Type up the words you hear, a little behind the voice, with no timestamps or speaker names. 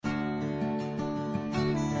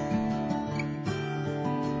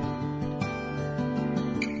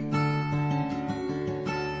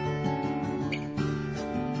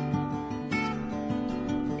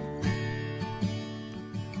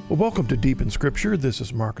Well, welcome to Deep in Scripture. This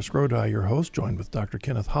is Marcus Grodi, your host, joined with Dr.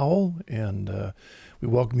 Kenneth Howell, and we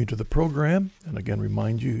welcome you to the program. And again,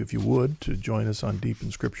 remind you, if you would, to join us on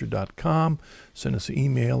deepinscripture.com. Send us an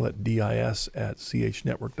email at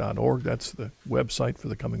dis@chnetwork.org. That's the website for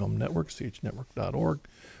the Coming Home Network, chnetwork.org.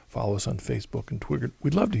 Follow us on Facebook and Twitter.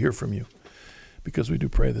 We'd love to hear from you, because we do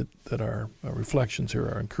pray that our reflections here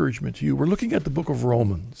are encouragement to you. We're looking at the book of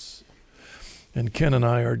Romans. And Ken and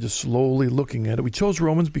I are just slowly looking at it. We chose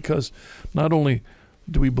Romans because not only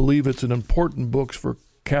do we believe it's an important book for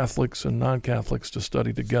Catholics and non-Catholics to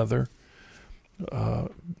study together,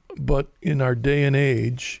 but in our day and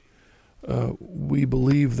age, we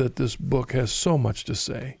believe that this book has so much to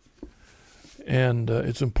say. And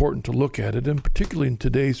it's important to look at it, and particularly in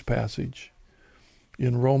today's passage,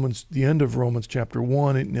 in Romans, the end of Romans chapter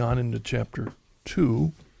 1 and on into chapter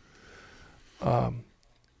 2,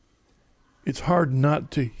 it's hard not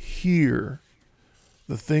to hear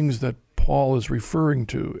the things that Paul is referring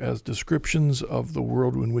to as descriptions of the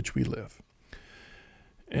world in which we live.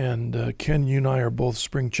 And Ken, you and I are both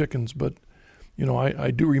spring chickens, but you know, I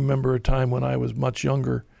do remember a time when I was much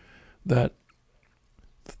younger that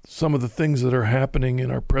some of the things that are happening in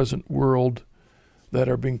our present world that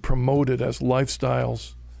are being promoted as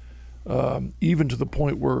lifestyles, even to the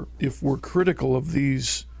point where if we're critical of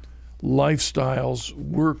these lifestyles,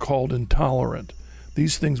 we're called intolerant.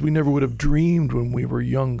 These things we never would have dreamed when we were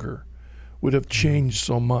younger would have changed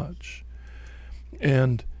so much.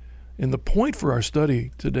 And in the point for our study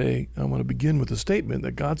today, I want to begin with the statement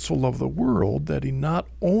that God so loved the world that he not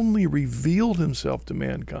only revealed himself to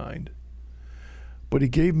mankind, but he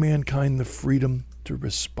gave mankind the freedom to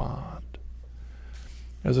respond.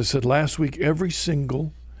 As I said last week, every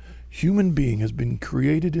single human being has been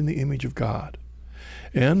created in the image of God,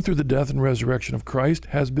 and through the death and resurrection of Christ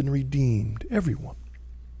has been redeemed. Everyone.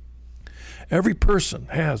 Every person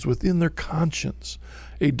has within their conscience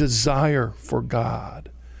a desire for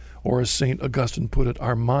God. Or as St. Augustine put it,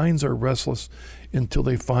 our minds are restless until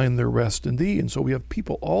they find their rest in thee. And so we have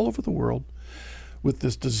people all over the world with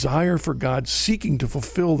this desire for God, seeking to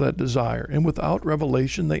fulfill that desire. And without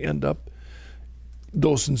revelation, they end up,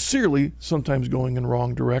 though sincerely, sometimes going in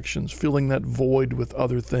wrong directions, filling that void with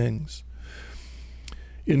other things.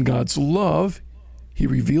 In God's love, he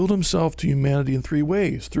revealed himself to humanity in three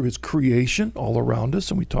ways: through his creation all around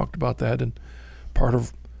us, and we talked about that in part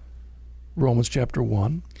of Romans chapter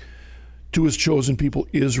 1, to his chosen people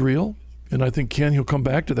Israel, and I think Ken, he'll come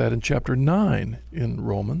back to that in chapter 9 in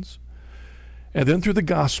Romans, and then through the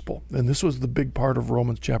gospel, and this was the big part of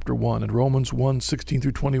Romans chapter 1. In Romans 1:16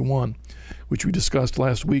 through 21, which we discussed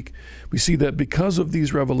last week, we see that because of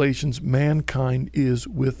these revelations, mankind is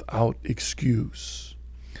without excuse.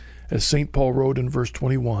 As St. Paul wrote in verse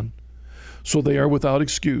 21, so they are without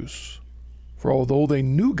excuse, for although they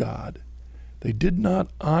knew God, they did not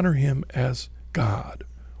honor him as God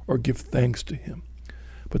or give thanks to him,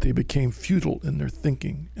 but they became futile in their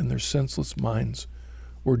thinking, and their senseless minds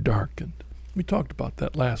were darkened. We talked about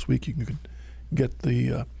that last week. You can get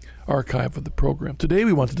the archive of the program. Today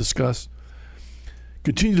we want to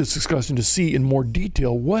continue this discussion to see in more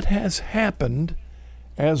detail what has happened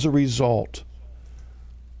as a result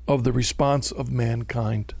of the response of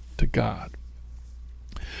mankind to God.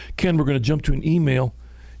 Ken, we're going to jump to an email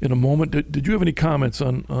in a moment. Did you have any comments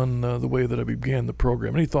on the way that I began the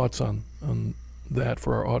program? Any thoughts on that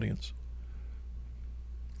for our audience?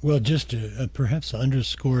 Well, just to perhaps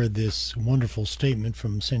underscore this wonderful statement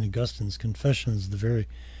from St. Augustine's Confessions, the very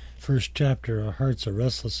first chapter, our hearts are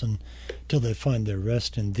restless until they find their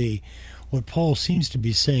rest in thee. What Paul seems to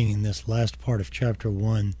be saying in this last part of chapter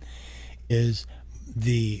 1 is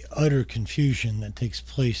the utter confusion that takes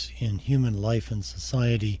place in human life and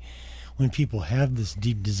society when people have this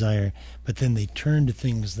deep desire, but then they turn to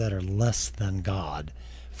things that are less than God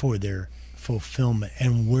for their fulfillment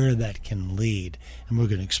and where that can lead. And we're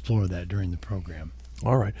going to explore that during the program.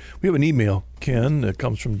 All right. We have an email, Ken, that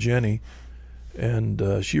comes from Jenny,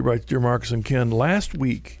 and she writes, Dear Marcus and Ken, last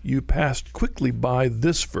week you passed quickly by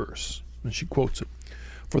this verse, and she quotes it.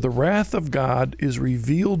 For the wrath of God is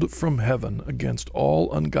revealed from heaven against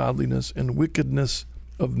all ungodliness and wickedness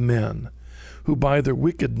of men, who by their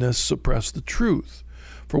wickedness suppress the truth.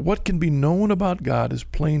 For what can be known about God is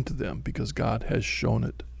plain to them, because God has shown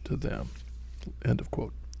it to them. End of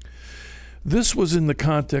quote. This was in the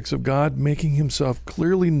context of God making himself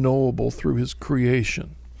clearly knowable through his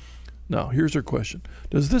creation. Now, here's her question.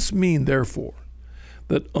 Does this mean, therefore,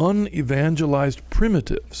 that unevangelized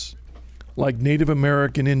primitives like Native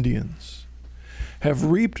American Indians, have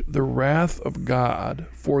reaped the wrath of God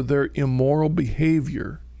for their immoral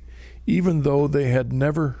behavior, even though they had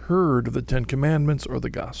never heard of the Ten Commandments or the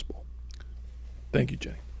gospel. Thank you,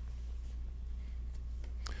 Jenny.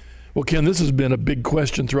 Well, Ken, this has been a big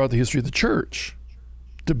question throughout the history of the church,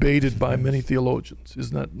 debated by many theologians.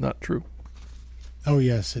 Isn't that not true? Oh,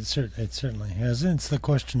 yes, it certainly has. And it's the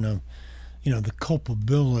question of, the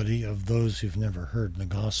culpability of those who've never heard the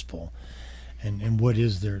gospel, and what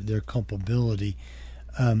is their culpability.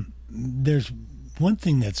 There's one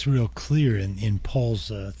thing that's real clear in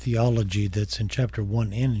Paul's theology that's in chapter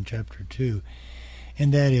 1 and in chapter 2,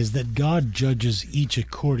 and that is that God judges each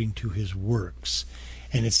according to his works.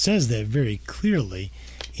 And it says that very clearly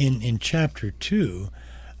in chapter 2,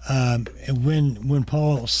 when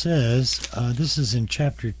Paul says, this is in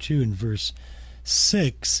chapter 2 in verse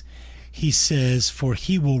 6, he says, "For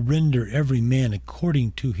he will render every man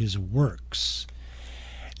according to his works."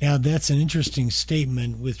 Now, that's an interesting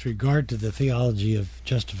statement with regard to the theology of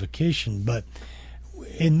justification, but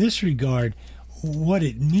in this regard, what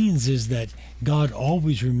it means is that God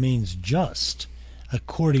always remains just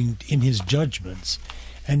according in his judgments,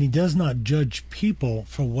 and he does not judge people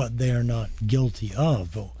for what they are not guilty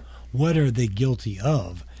of. What are they guilty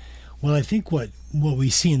of? Well, I think what we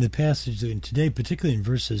see in the passage today, particularly in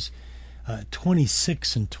verses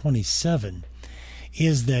 26 and 27,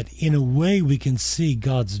 is that in a way we can see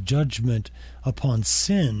God's judgment upon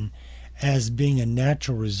sin as being a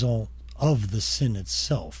natural result of the sin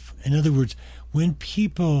itself. In other words, when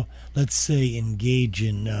people, let's say, engage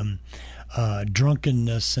in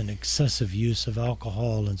drunkenness and excessive use of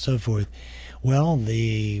alcohol and so forth, well,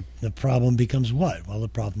 the problem becomes what? Well, the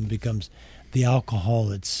problem becomes the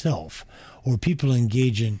alcohol itself. Or people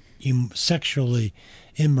engage in sexually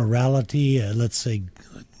immorality, let's say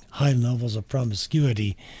high levels of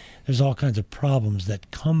promiscuity. There's all kinds of problems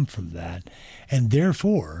that come from that. And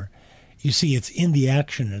therefore, you see, it's in the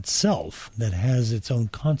action itself that has its own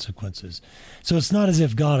consequences. So it's not as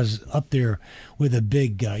if God is up there with a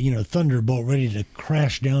big, thunderbolt ready to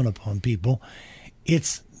crash down upon people.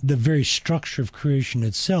 It's the very structure of creation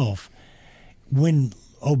itself, when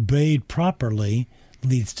obeyed properly,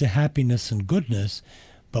 leads to happiness and goodness,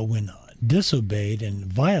 but when disobeyed and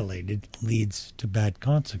violated, leads to bad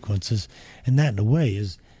consequences, and that in a way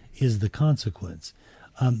is the consequence.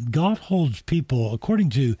 God holds people,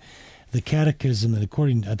 according to the Catechism and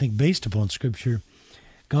according, I think, based upon Scripture,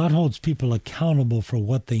 God holds people accountable for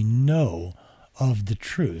what they know of the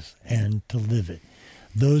truth and to live it.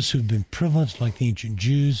 Those who've been privileged, like the ancient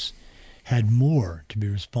Jews, had more to be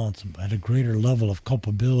responsible, had a greater level of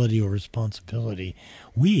culpability or responsibility.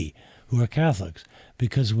 We, who are Catholics,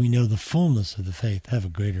 because we know the fullness of the faith, have a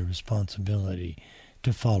greater responsibility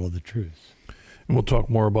to follow the truth. And we'll talk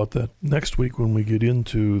more about that next week when we get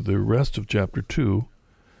into the rest of chapter 2,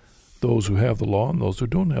 those who have the law and those who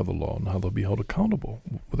don't have the law, and how they'll be held accountable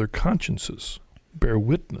with their consciences, bear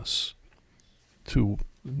witness to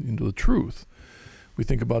the truth. We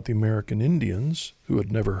think about the American Indians who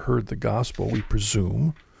had never heard the gospel, we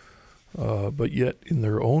presume, but yet in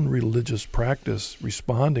their own religious practice,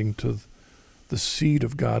 responding to the seed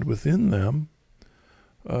of God within them,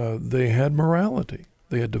 they had morality.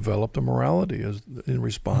 They had developed a morality in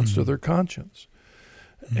response to their conscience.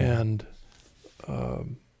 And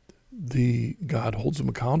God holds them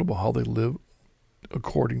accountable how they live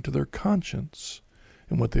according to their conscience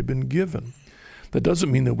and what they've been given. That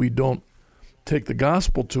doesn't mean that we don't take the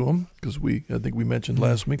gospel to them, because I think we mentioned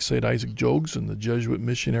last week, St. Isaac Jogues and the Jesuit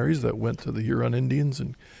missionaries that went to the Huron Indians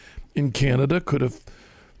and in Canada could have,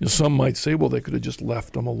 some might say, well, they could have just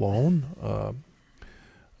left them alone,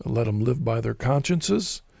 let them live by their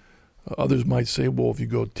consciences. Others might say, well, if you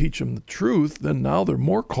go teach them the truth, then now they're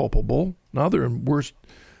more culpable. Now they're in worse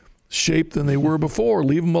shape than they were before.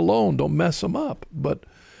 Leave them alone. Don't mess them up. But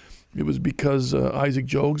it was because Isaac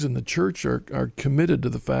Jogues and the church are committed to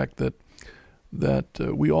the fact that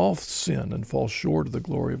we all sin and fall short of the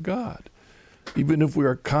glory of God. Even if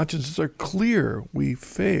our consciences are clear, we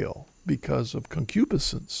fail because of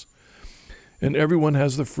concupiscence. And everyone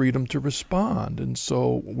has the freedom to respond. And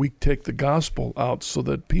so we take the gospel out so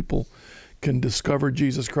that people can discover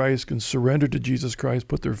Jesus Christ, can surrender to Jesus Christ,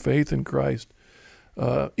 put their faith in Christ,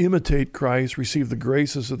 imitate Christ, receive the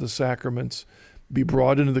graces of the sacraments, be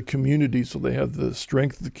brought into the community so they have the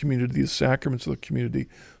strength of the community, the sacraments of the community,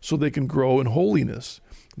 so they can grow in holiness.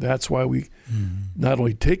 That's why we not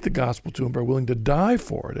only take the gospel to them, but are willing to die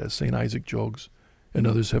for it, as St. Isaac Jogues and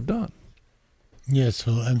others have done. Yes,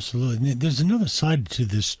 well, absolutely. There's another side to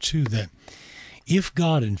this, too, that if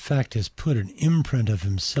God, in fact, has put an imprint of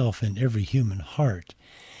himself in every human heart,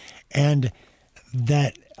 and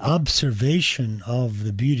that observation of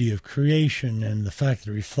the beauty of creation and the fact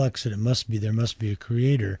that it reflects that there must be a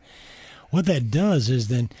creator, what that does is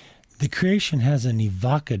then the creation has an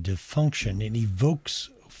evocative function. It evokes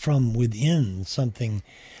from within something,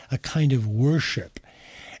 a kind of worship.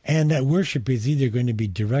 And that worship is either going to be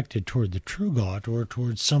directed toward the true God or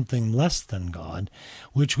towards something less than God,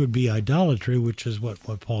 which would be idolatry, which is what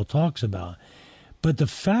Paul talks about. But the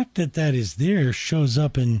fact that that is there shows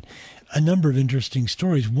up in a number of interesting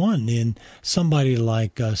stories. One, in somebody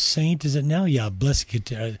like Saint, is it now? Yeah,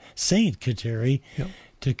 Saint Kateri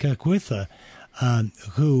Tekakwitha,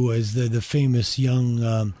 who is the famous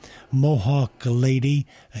young Mohawk lady,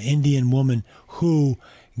 Indian woman, who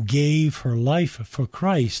gave her life for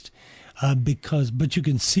Christ but you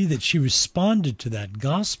can see that she responded to that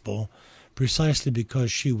gospel precisely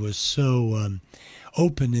because she was so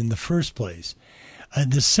open in the first place.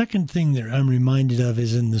 The second thing that I'm reminded of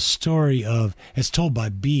is in the story it's told by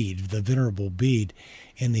Bede, the Venerable Bede,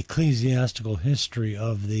 in the ecclesiastical history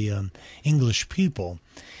of the English people.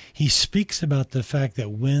 He speaks about the fact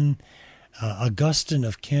that when Augustine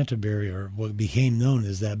of Canterbury, or what became known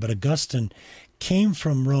as that, but Augustine came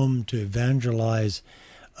from Rome to evangelize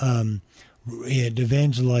England,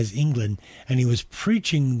 and he was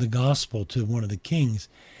preaching the gospel to one of the kings.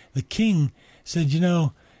 The king said,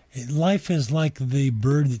 life is like the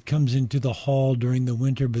bird that comes into the hall during the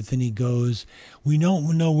winter, but then he goes. We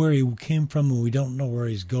don't know where he came from, and we don't know where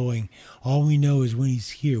he's going. All we know is when he's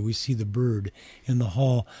here, we see the bird in the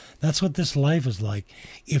hall. That's what this life is like.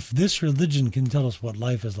 If this religion can tell us what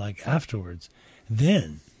life is like afterwards,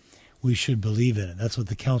 then we should believe in it. That's what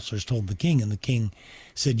the counselors told the king, and the king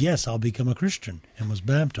said, yes, I'll become a Christian, and was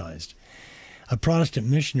baptized. A Protestant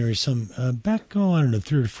missionary back 3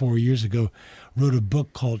 or 4 years ago wrote a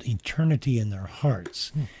book called Eternity in Their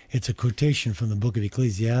Hearts. It's a quotation from the book of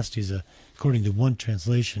Ecclesiastes, according to one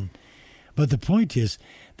translation. But the point is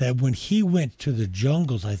that when he went to the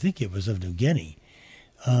jungles, I think it was of New Guinea,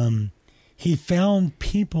 he found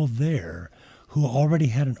people there who already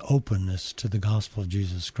had an openness to the gospel of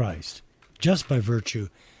Jesus Christ, just by virtue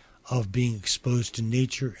of being exposed to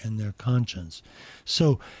nature and their conscience.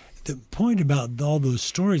 So the point about all those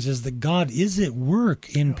stories is that God is at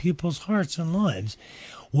work in people's hearts and lives.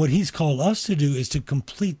 What he's called us to do is to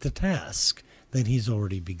complete the task that he's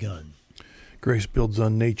already begun. Grace builds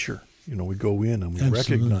on nature. We go in and we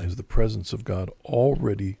recognize the presence of God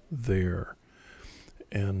already there.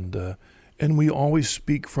 And we always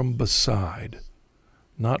speak from beside,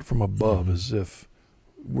 not from above, as if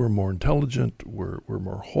we're more intelligent, we're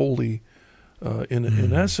more holy.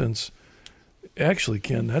 In essence, actually,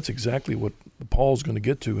 Ken, that's exactly what Paul's going to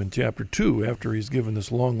get to in chapter 2. After he's given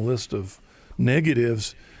this long list of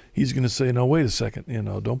negatives, he's going to say, no, wait a second,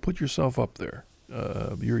 don't put yourself up there.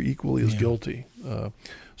 You're equally as guilty.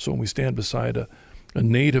 So when we stand beside a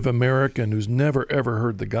Native American who's never, ever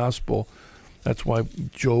heard the gospel, that's why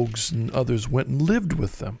Jogues and others went and lived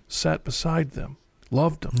with them, sat beside them,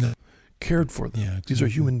 loved them, cared for them. Yeah, exactly. These are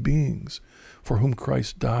human beings for whom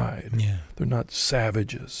Christ died. Yeah. They're not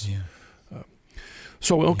savages. Yeah.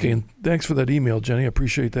 And thanks for that email, Jenny. I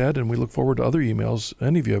appreciate that, and we look forward to other emails.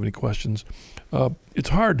 Any of you have any questions? It's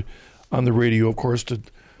hard on the radio, of course, to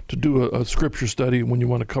do a scripture study when you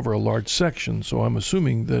want to cover a large section. So I'm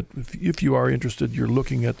assuming that if you are interested, you're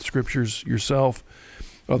looking at the scriptures yourself.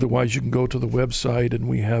 Otherwise, you can go to the website, and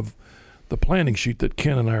we have the planning sheet that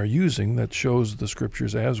Ken and I are using that shows the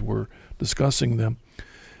scriptures as we're discussing them.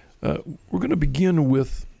 We're going to begin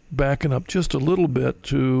with backing up just a little bit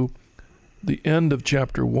to the end of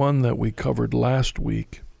chapter 1 that we covered last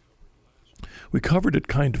week. We covered it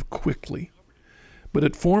kind of quickly, but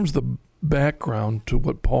it forms the background to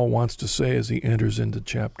what Paul wants to say as he enters into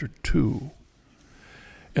chapter 2.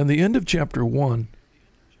 And the end of chapter 1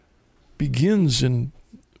 begins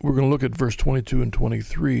we're going to look at verse 22 and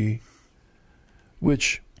 23,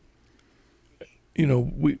 which,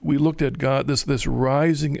 we looked at God, this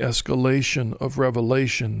rising escalation of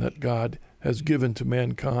revelation that God has given to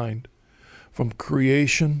mankind from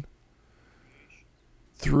creation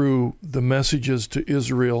through the messages to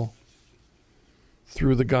Israel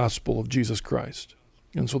through the gospel of Jesus Christ.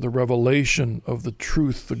 And so the revelation of the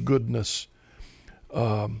truth, the goodness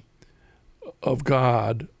of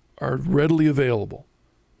God are readily available.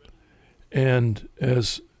 And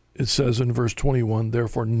as it says in verse 21,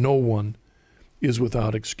 therefore no one is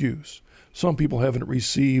without excuse. Some people haven't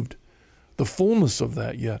received the fullness of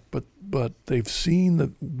that yet, but they've seen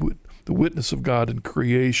the witness of God in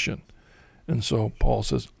creation. And so Paul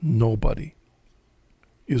says nobody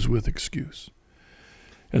is with excuse.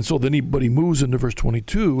 And so then he moves into verse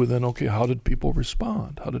 22, and then, okay, how did people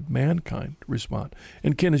respond? How did mankind respond?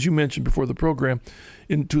 And Ken, as you mentioned before the program,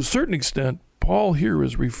 to a certain extent, Paul here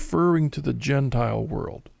is referring to the Gentile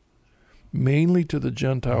world, mainly to the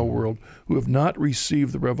Gentile world who have not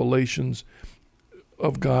received the revelations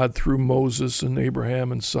of God through Moses and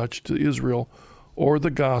Abraham and such to Israel, or the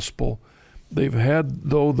gospel. They've had,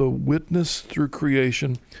 though, the witness through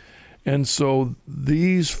creation. And so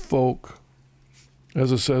these folk,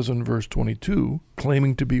 as it says in verse 22,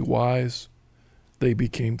 claiming to be wise, they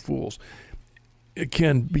became fools.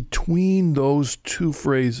 Again, between those two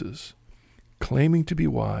phrases, claiming to be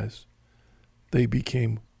wise, they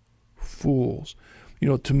became fools.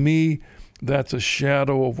 To me, that's a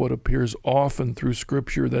shadow of what appears often through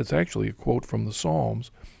Scripture. That's actually a quote from the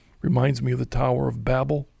Psalms. Reminds me of the Tower of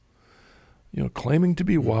Babel. Claiming to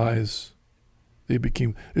be wise, they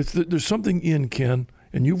became... There's something in, Ken,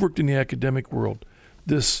 and you've worked in the academic world,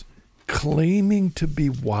 this claiming to be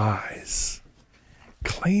wise.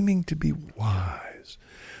 Claiming to be wise.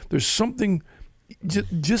 There's something,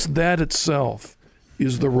 just that itself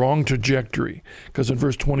is the wrong trajectory. Because in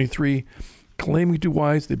verse 23, claiming to be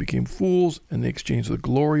wise, they became fools, and they exchanged the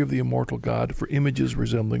glory of the immortal God for images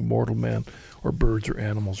resembling mortal man, or birds, or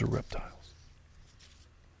animals, or reptiles.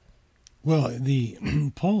 Well,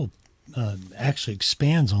 Paul actually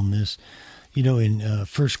expands on this, in 1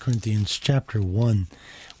 Corinthians chapter 1,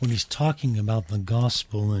 when he's talking about the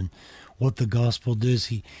gospel and what the gospel does.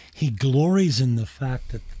 He glories in the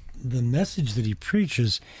fact that the message that he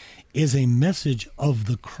preaches is a message of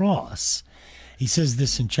the cross. He says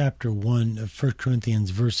this in chapter 1 of 1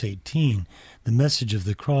 Corinthians, verse 18, the message of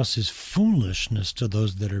the cross is foolishness to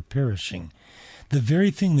those that are perishing. The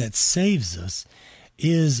very thing that saves us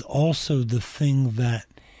is also the thing that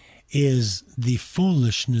is the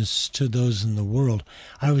foolishness to those in the world.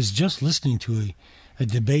 I was just listening to a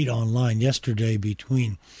debate online yesterday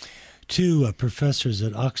between two professors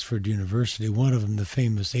at Oxford University, one of them the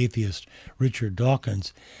famous atheist Richard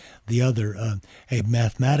Dawkins, the other a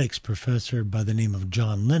mathematics professor by the name of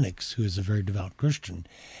John Lennox, who is a very devout Christian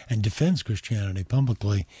and defends Christianity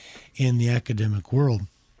publicly in the academic world.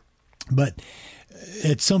 But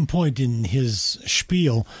at some point in his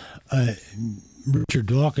spiel, Richard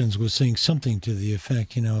Dawkins was saying something to the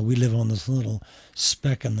effect, we live on this little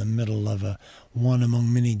speck in the middle of a one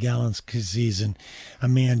among many galaxies, and a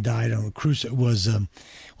man died on a cruise,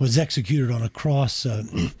 was executed on a cross,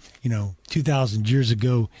 2,000 years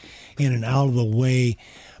ago in an out-of-the-way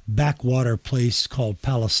backwater place called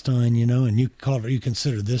Palestine, and you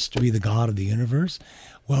consider this to be the God of the universe.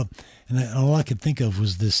 Well, and all I could think of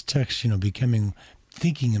was this text,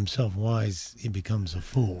 thinking himself wise, he becomes a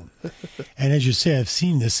fool. And as you say, I've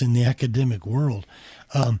seen this in the academic world.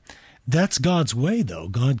 That's God's way, though.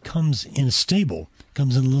 God comes in a stable,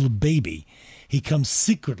 comes in a little baby. He comes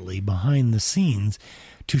secretly behind the scenes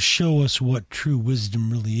to show us what true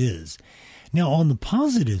wisdom really is. Now, on the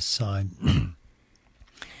positive side,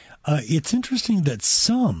 it's interesting that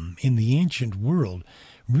some in the ancient world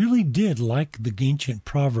really did, like the ancient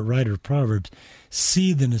writer of Proverbs,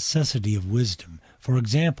 see the necessity of wisdom. For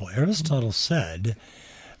example, Aristotle said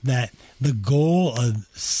that the goal of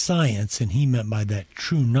science, and he meant by that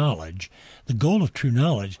true knowledge, the goal of true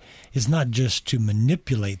knowledge is not just to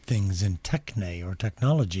manipulate things in techne or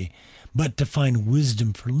technology, but to find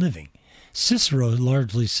wisdom for living. Cicero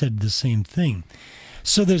largely said the same thing.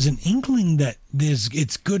 So there's an inkling that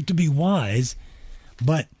it's good to be wise,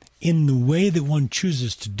 but in the way that one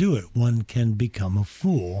chooses to do it, one can become a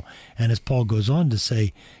fool. And as Paul goes on to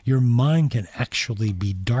say, your mind can actually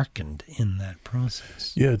be darkened in that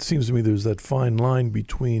process. Yeah, it seems to me there's that fine line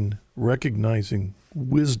between recognizing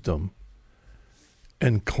wisdom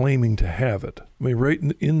and claiming to have it. I mean, right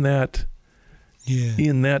in that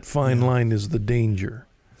fine line is the danger.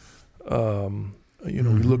 We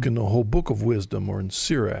look in the whole book of wisdom, or in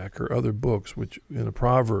Sirach or other books, which in the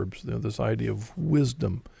Proverbs, this idea of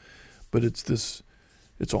wisdom. But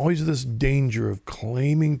it's always this danger of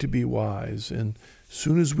claiming to be wise. And as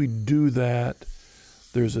soon as we do that,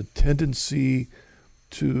 there's a tendency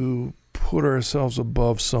to put ourselves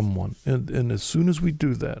above someone. And as soon as we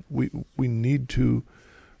do that, we need to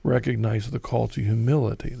recognize the call to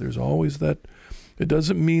humility. There's always that. It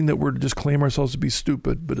doesn't mean that we're to just claim ourselves to be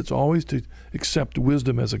stupid, but it's always to accept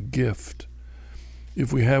wisdom as a gift.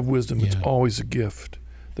 If we have wisdom, it's always a gift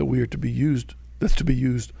that we are to be used. That's to be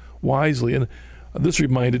used wisely. And this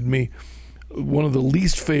reminded me, one of the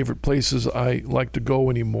least favorite places I like to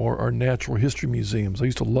go anymore are natural history museums. I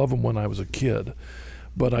used to love them when I was a kid,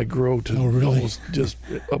 but I grow to almost just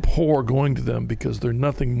abhor going to them because they're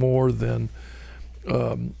nothing more than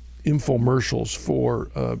infomercials for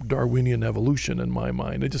Darwinian evolution in my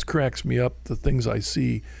mind. It just cracks me up, the things I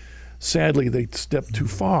see. Sadly, they step too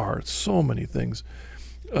far. So many things.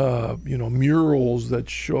 Murals that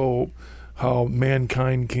show how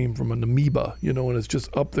mankind came from an amoeba, and it's just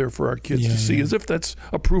up there for our kids to see, as if that's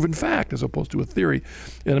a proven fact as opposed to a theory.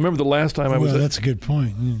 And I remember the last time that's a good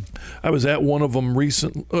point. I was at one of them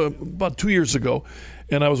about 2 years ago,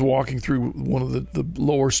 and I was walking through one of the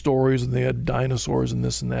lower stories, and they had dinosaurs and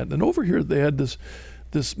this and that. And over here they had this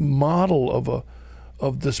model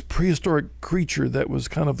of this prehistoric creature that was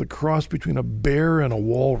kind of the cross between a bear and a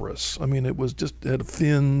walrus. I mean, it had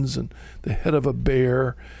fins and the head of a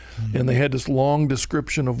bear, and they had this long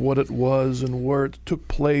description of what it was and where it took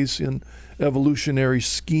place in evolutionary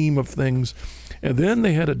scheme of things. And then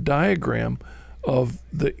they had a diagram of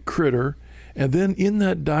the critter, and then in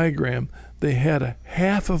that diagram they had a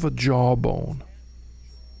half of a jawbone.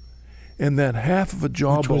 And that half of a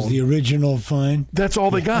jawbone, which was the original find. That's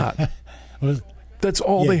all they got. That's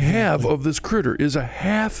all they have of this critter is a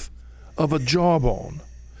half of a jawbone.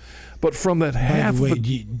 But from that half of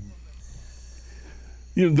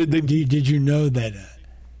did you know that?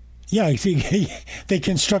 See, they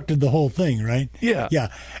constructed the whole thing, right? Yeah.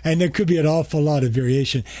 And there could be an awful lot of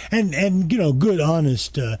variation. And good,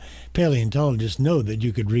 honest paleontologists know that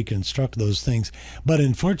you could reconstruct those things. But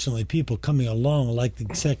unfortunately, people coming along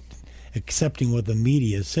accepting what the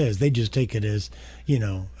media says, they just take it as,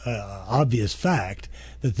 obvious fact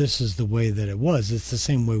that this is the way that it was. It's the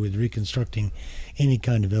same way with reconstructing any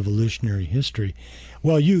kind of evolutionary history.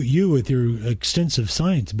 Well, you with your extensive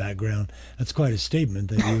science background, that's quite a statement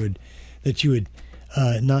that you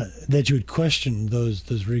would question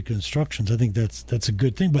those reconstructions. I think that's a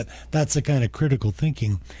good thing, but that's the kind of critical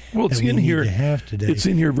thinking that we need to have today. It's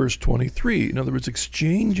in here, verse 23. In other words,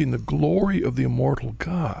 exchanging the glory of the immortal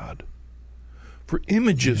God for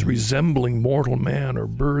images resembling mortal man or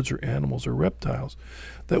birds or animals or reptiles,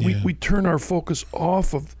 that we turn our focus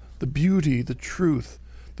off of the beauty, the truth,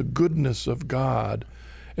 the goodness of God,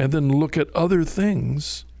 and then look at other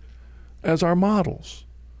things as our models,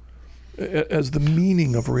 as the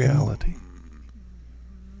meaning of reality.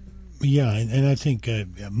 Yeah, and I think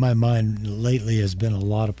my mind lately has been a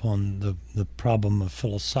lot upon the problem of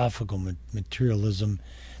philosophical materialism.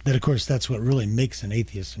 That, of course, that's what really makes an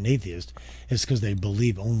atheist, is because they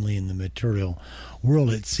believe only in the material world.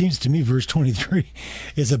 It seems to me verse 23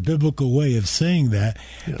 is a biblical way of saying that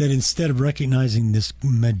instead of recognizing this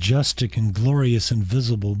majestic and glorious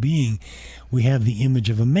invisible being, we have the image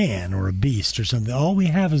of a man or a beast or something. All we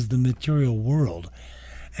have is the material world.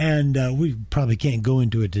 And we probably can't go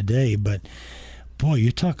into it today, but boy,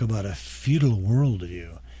 you talk about a futile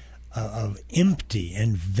worldview. Of empty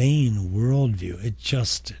and vain worldview. It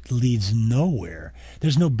just leads nowhere.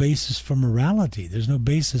 There's no basis for morality. There's no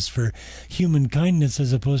basis for human kindness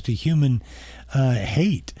as opposed to human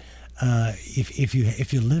hate. If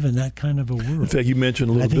you live in that kind of a world. In fact, you mentioned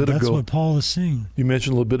a little bit ago. That's what Paul is saying. You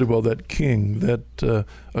mentioned a little bit about that king that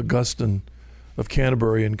Augustine of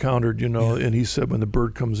Canterbury encountered, and he said when the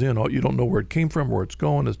bird comes in, you don't know where it came from, where it's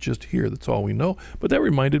going. It's just here. That's all we know. But that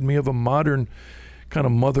reminded me of a modern kind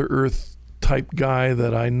of Mother Earth type guy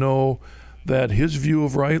that I know, that his view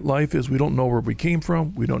of life is we don't know where we came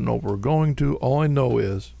from, we don't know where we're going to. All I know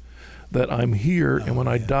is that I'm here, and when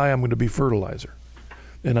I die, I'm going to be fertilizer,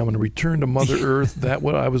 and I'm going to return to Mother Earth. That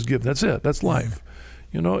what I was given. That's it. That's life.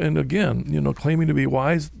 And again, claiming to be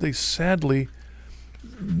wise, they sadly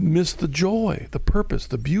miss the joy, the purpose,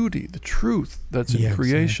 the beauty, the truth that's in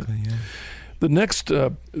creation. Exactly, The next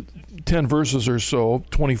 10 verses or so,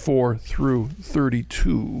 24 through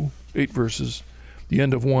 32, 8 verses, the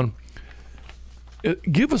end of one,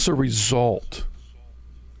 give us a result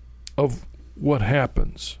of what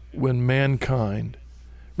happens when mankind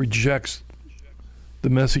rejects the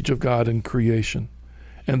message of God in creation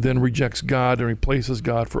and then rejects God and replaces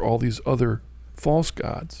God for all these other false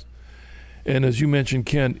gods. And as you mentioned,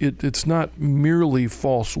 Ken, it's not merely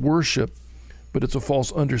false worship, but it's a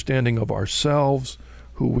false understanding of ourselves,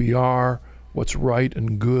 who we are, what's right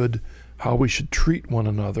and good, how we should treat one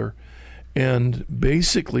another. And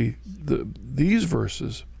basically, these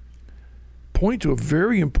verses point to a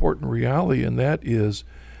very important reality, and that is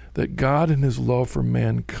that God in his love for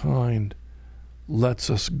mankind lets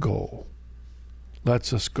us go.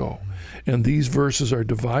 Lets us go. And these verses are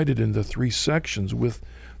divided into 3 sections with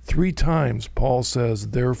 3 times Paul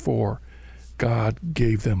says, therefore, God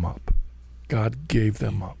gave them up. God gave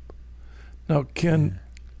them up. Now, Ken,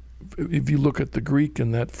 if you look at the Greek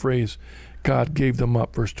in that phrase, God gave them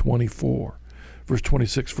up, verse 24. Verse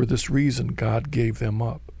 26, for this reason, God gave them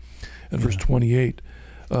up. And verse 28,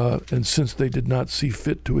 And since they did not see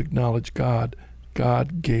fit to acknowledge God,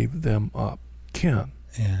 God gave them up. Ken,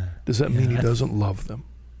 does that mean he doesn't love them?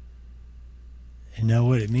 And now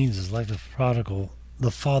what it means is like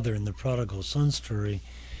the father in the prodigal son story.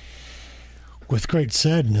 With great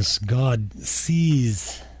sadness, God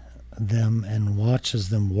sees them and watches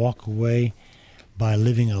them walk away by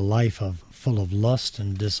living a life full of lust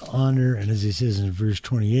and dishonor. And as he says in verse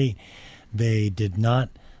 28, they did not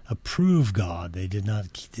approve God. They did not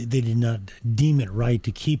deem it right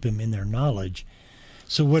to keep him in their knowledge.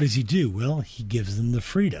 So what does he do? Well, he gives them the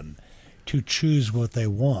freedom to choose what they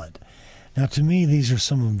want. Now, to me, these are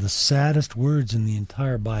some of the saddest words in the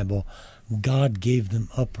entire Bible. God gave them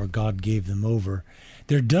up, or God gave them over.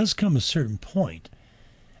 There does come a certain point,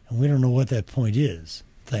 and we don't know what that point is.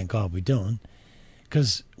 Thank God we don't,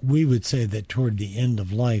 because we would say that toward the end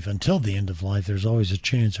of life, until the end of life, there's always a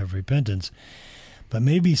chance of repentance. But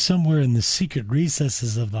maybe somewhere in the secret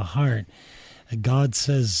recesses of the heart, God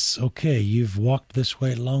says, okay, you've walked this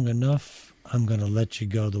way long enough. I'm going to let you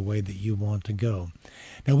go the way that you want to go.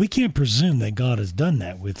 Now, we can't presume that God has done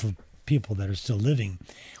that with people that are still living.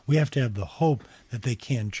 We have to have the hope that they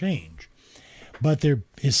can change. But there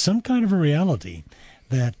is some kind of a reality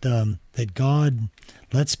that that God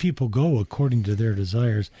lets people go according to their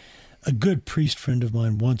desires. A good priest friend of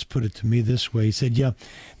mine once put it to me this way. He said, yeah,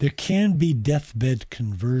 there can be deathbed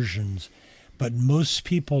conversions, but most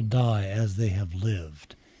people die as they have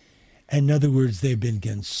lived. In other words, they've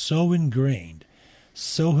been so ingrained,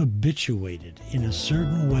 so habituated in a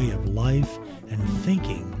certain way of life and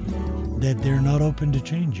thinking that they're not open to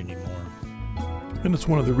change anymore. And it's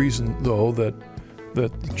one of the reasons, though, that the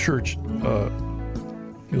church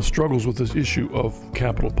struggles with this issue of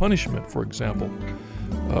capital punishment, for example,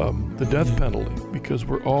 the death penalty, because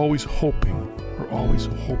we're always hoping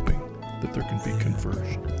that there can be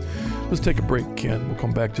conversion. Let's take a break, Ken. We'll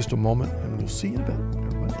come back just a moment, and we'll see you in a bit, everybody.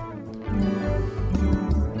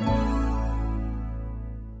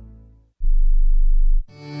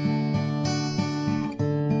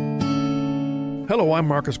 Hello, I'm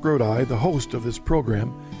Marcus Grodi, the host of this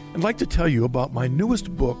program, and I'd like to tell you about my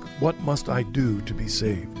newest book, What Must I Do to Be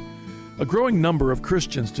Saved? A growing number of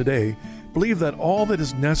Christians today believe that all that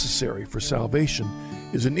is necessary for salvation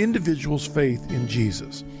is an individual's faith in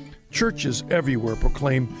Jesus. Churches everywhere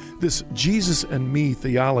proclaim this Jesus and me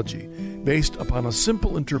theology based upon a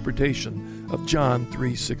simple interpretation of John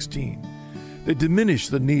 3:16. They diminish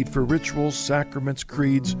the need for rituals, sacraments,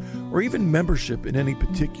 creeds, or even membership in any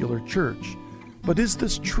particular church. But is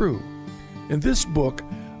this true? In this book,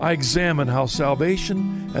 I examine how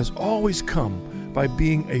salvation has always come by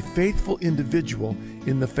being a faithful individual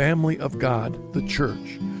in the family of God, the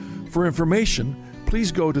church. For information,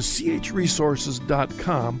 please go to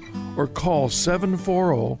chresources.com or call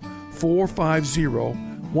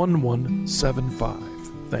 740-450-1175.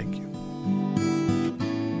 Thank you.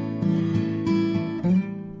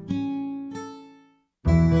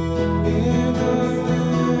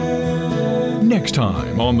 Next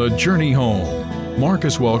time on The Journey Home,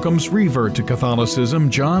 Marcus welcomes revert to Catholicism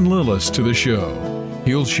John Lillis to the show.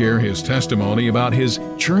 He'll share his testimony about his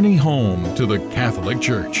journey home to the Catholic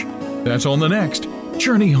Church. That's on the next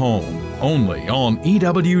Journey Home, only on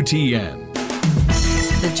EWTN.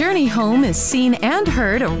 The Journey Home is seen and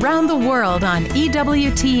heard around the world on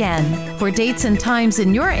EWTN. For dates and times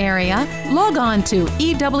in your area, log on to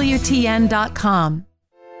EWTN.com.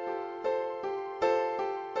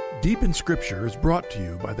 Deep in Scripture is brought to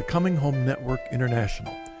you by the Coming Home Network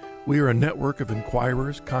International. We are a network of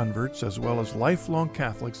inquirers, converts, as well as lifelong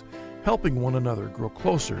Catholics helping one another grow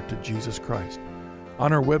closer to Jesus Christ.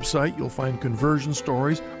 On our website, you'll find conversion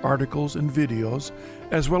stories, articles, and videos,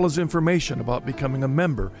 as well as information about becoming a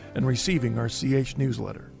member and receiving our CH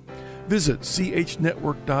newsletter. Visit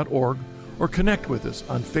chnetwork.org or connect with us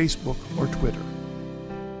on Facebook or Twitter.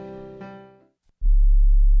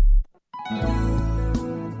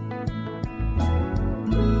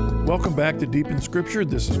 Welcome back to Deep in Scripture.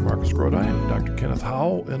 This is Marcus Grodi and Dr. Kenneth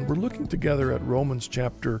Howell, and we're looking together at Romans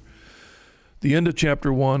the end of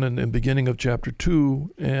chapter 1 and beginning of chapter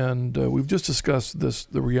 2, and we've just discussed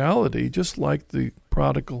the reality, just like the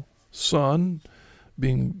prodigal son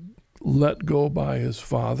being let go by his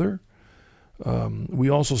father. We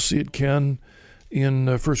also see it, Ken, in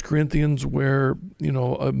 1 Corinthians where,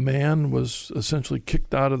 a man was essentially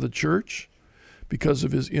kicked out of the church because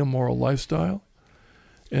of his immoral lifestyle.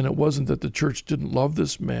 And it wasn't that the church didn't love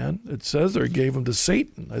this man. It says there, gave him to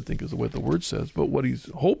Satan, I think is what the word says. But what he's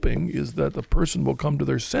hoping is that the person will come to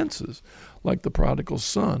their senses, like the prodigal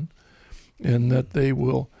son, and that they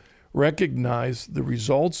will recognize the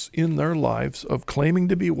results in their lives of claiming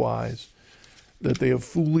to be wise that they have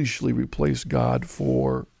foolishly replaced God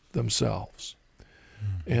for themselves.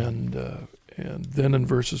 And then in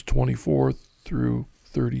verses 24 through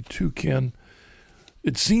 32, Ken,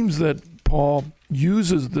 it seems that Paul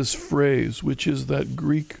uses this phrase, which is that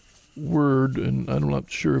Greek word, and I'm not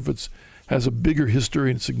sure if it has a bigger history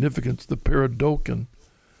and significance, the paradokin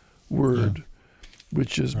word,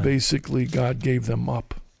 which is basically God gave them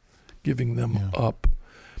up, giving them up.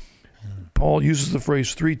 Paul uses the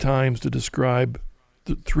phrase 3 times to describe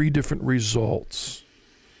the 3 different results.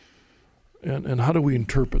 And how do we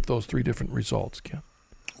interpret those 3 different results, Ken?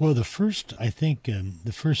 Well, the first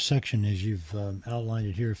section, as you've outlined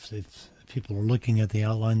it here, if people are looking at the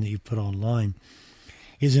outline that you put online,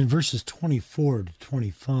 is in verses 24 to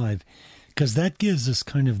 25, because that gives us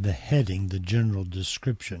kind of the heading, the general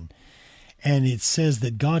description. And it says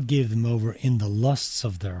that God gave them over in the lusts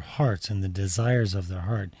of their hearts and the desires of their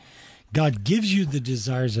heart. God gives you the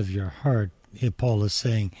desires of your heart, Paul is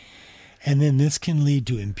saying, and then this can lead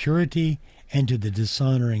to impurity and to the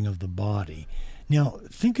dishonoring of the body. Now,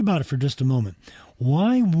 think about it for just a moment.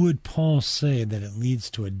 Why would Paul say that it leads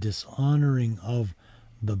to a dishonoring of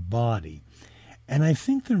the body? And I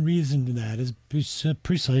think the reason for that is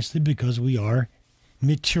precisely because we are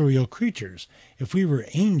material creatures. If we were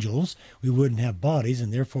angels, we wouldn't have bodies,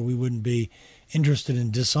 and therefore we wouldn't be interested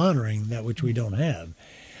in dishonoring that which we don't have.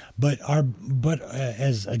 But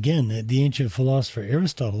as again, the ancient philosopher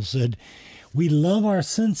Aristotle said, we love our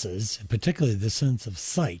senses, particularly the sense of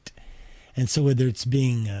sight. And so whether it's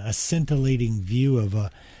being a scintillating view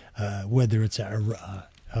of whether it's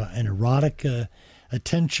an erotic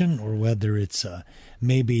attention, or whether it's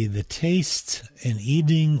maybe the taste in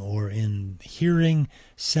eating or in hearing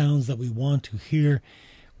sounds that we want to hear,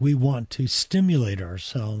 we want to stimulate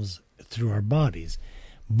ourselves through our bodies.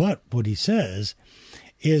 But what he says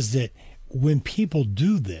is that when people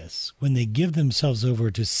do this, when they give themselves over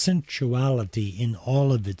to sensuality in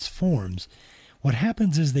all of its forms, what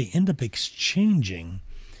happens is they end up exchanging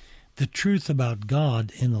the truth about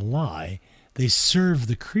God in a lie. They serve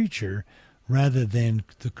the creature rather than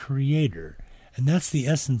the Creator. And that's the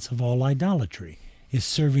essence of all idolatry, is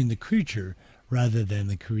serving the creature rather than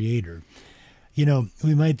the Creator. You know,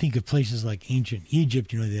 we might think of places like ancient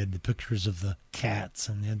Egypt. You know, they had the pictures of the cats,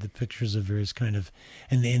 and they had the pictures of various kind of,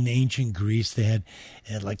 and in ancient Greece they had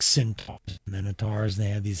like centaurs, minotaurs, and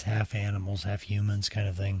they had these half animals, half humans kind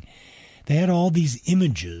of thing. They had all these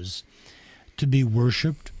images to be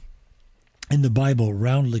worshipped, and the Bible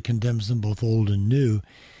roundly condemns them, both old and new.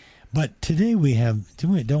 But today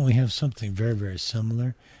don't we have something very, very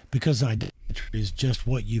similar? Because idolatry is just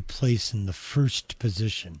what you place in the first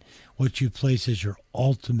position, what you place as your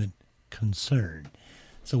ultimate concern.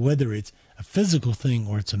 So whether it's a physical thing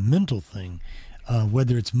or it's a mental thing,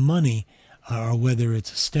 whether it's money or whether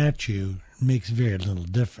it's a statue, makes very little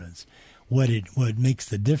difference. What makes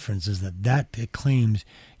the difference is that claims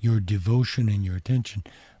your devotion and your attention.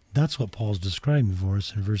 That's what Paul's describing for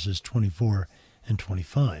us in verses 24 and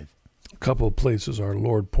 25. A couple of places our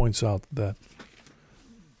Lord points out that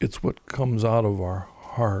it's what comes out of our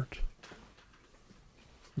heart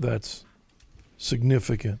that's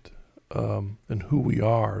significant, and who we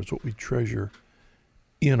are is what we treasure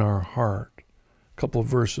in our heart. A couple of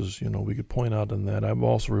verses, we could point out in that. I'm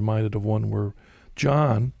also reminded of one where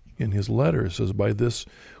John, in his letter, says, "By this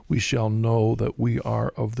we shall know that we are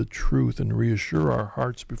of the truth and reassure our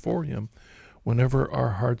hearts before him whenever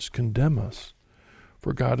our hearts condemn us.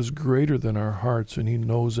 For God is greater than our hearts, and he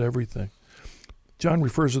knows everything." John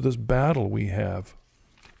refers to this battle we have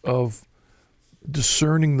of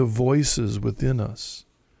discerning the voices within us,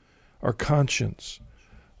 our conscience.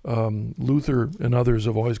 Luther and others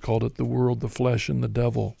have always called it the world, the flesh, and the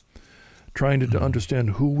devil, trying to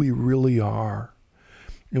understand who we really are.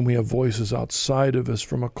 And we have voices outside of us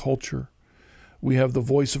from a culture. We have the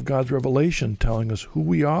voice of God's revelation telling us who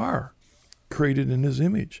we are, created in his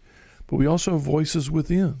image. But we also have voices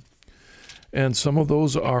within. And some of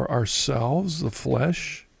those are ourselves, the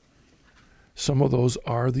flesh. Some of those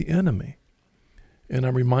are the enemy. And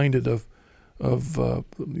I'm reminded of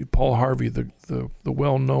Paul Harvey, the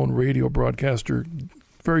well-known radio broadcaster,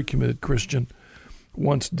 very committed Christian,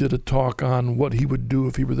 once did a talk on what he would do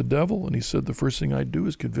if he were the devil. And he said, the first thing I'd do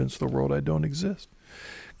is convince the world I don't exist.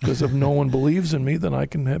 Because if no one believes in me, then I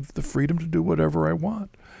can have the freedom to do whatever I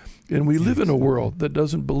want. And we live in a world that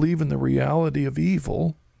doesn't believe in the reality of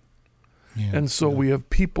evil. And so we have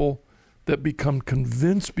people that become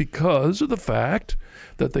convinced because of the fact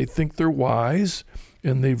that they think they're wise,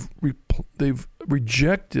 and they've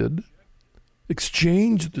rejected,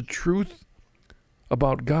 exchanged the truth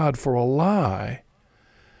about God for a lie,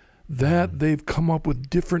 that they've come up with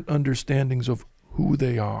different understandings of who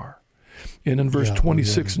they are. And in verse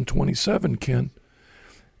 26 and 27, Ken,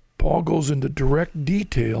 Paul goes into direct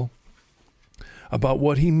detail about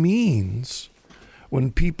what he means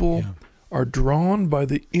when people are drawn by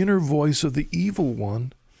the inner voice of the evil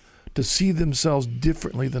one to see themselves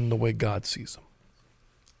differently than the way God sees them.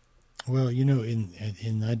 Well,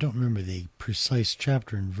 in I don't remember the precise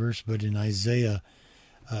chapter and verse, but in Isaiah,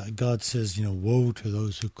 God says, woe to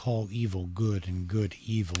those who call evil good and good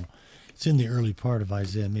evil. It's in the early part of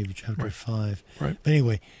Isaiah, maybe chapter 5. Right. But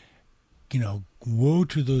anyway, woe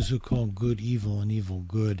to those who call good evil and evil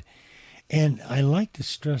good. And I like to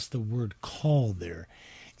stress the word call there.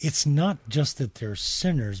 It's not just that they're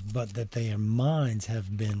sinners, but that their minds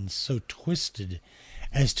have been so twisted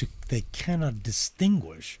as to they cannot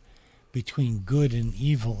distinguish between good and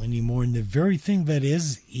evil anymore. And the very thing that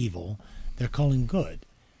is evil, they're calling good.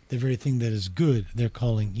 The very thing that is good, they're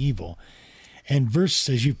calling evil. And verse,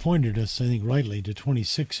 as you pointed us, I think rightly, to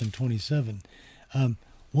 26 and 27,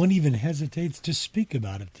 one even hesitates to speak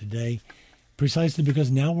about it today, precisely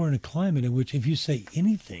because now we're in a climate in which if you say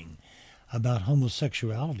anything about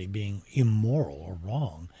homosexuality being immoral or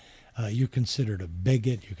wrong, you're considered a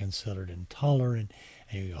bigot, you're considered intolerant,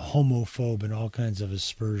 a homophobe, and all kinds of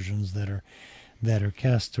aspersions that are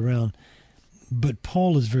cast around. But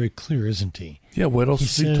Paul is very clear, isn't he? Yeah, what else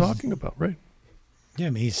is he talking about, right? Yeah,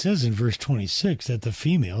 he says in verse 26 that the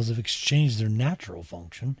females have exchanged their natural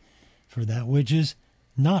function for that which is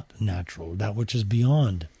not natural, that which is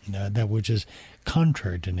beyond, that which is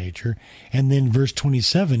contrary to nature. And then verse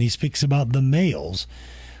 27, he speaks about the males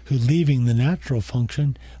who, leaving the natural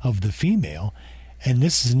function of the female, and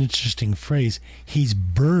this is an interesting phrase, he's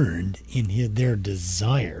burned in their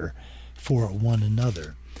desire for one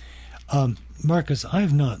another. Marcus,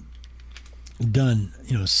 I've not done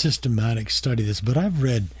systematic study of this, but I've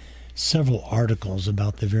read several articles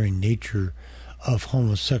about the very nature of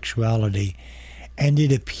homosexuality, and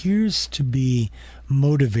it appears to be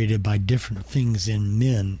motivated by different things in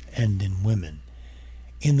men and in women.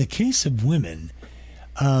 In the case of women,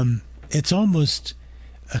 it's almost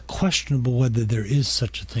questionable whether there is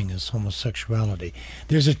such a thing as homosexuality.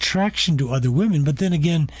 There's attraction to other women, but then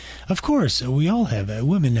again, of course, we all have,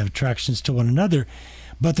 women have attractions to one another,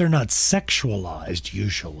 but they're not sexualized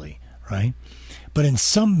usually, right? But in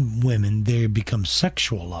some women, they become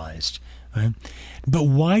sexualized, right? But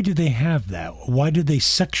why do they have that? Why do they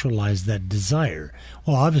sexualize that desire?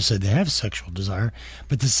 Well, obviously they have sexual desire,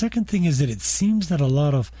 but the second thing is that it seems that a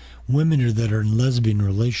lot of women that are in lesbian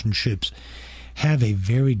relationships have a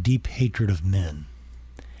very deep hatred of men,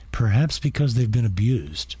 perhaps because they've been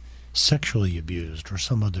abused, sexually abused, or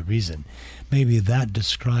some other reason. Maybe that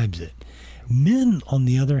describes it. Men, on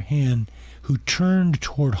the other hand, who turned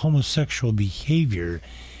toward homosexual behavior,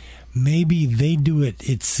 maybe they do it,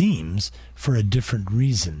 it seems, for a different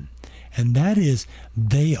reason. And that is,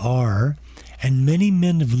 they are, and many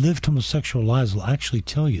men have lived homosexual lives will actually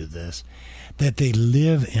tell you this, that they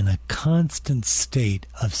live in a constant state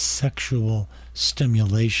of sexual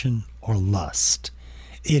stimulation or lust.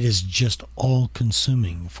 It is just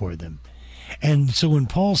all-consuming for them. And so when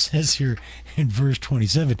Paul says here in verse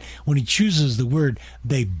 27, when he chooses the word,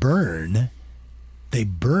 they burn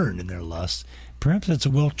in their lust, perhaps that's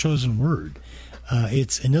a well-chosen word.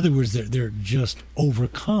 It's, in other words, they're just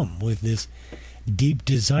overcome with this deep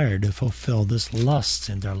desire to fulfill this lust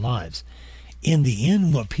in their lives. In the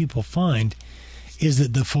end, what people find is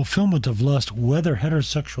that the fulfillment of lust, whether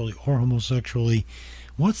heterosexually or homosexually,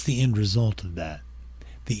 what's the end result of that?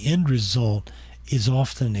 The end result is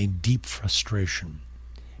often a deep frustration,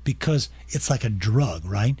 because it's like a drug,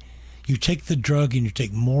 right? You take the drug and you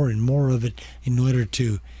take more and more of it in order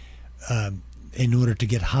to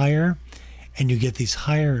get higher, and you get these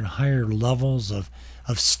higher and higher levels of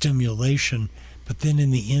stimulation, but then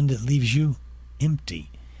in the end it leaves you empty.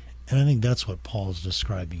 And I think that's what Paul is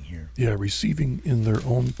describing here. Yeah, receiving in their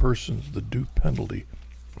own persons the due penalty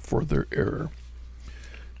for their error.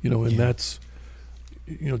 That's,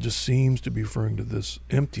 just seems to be referring to this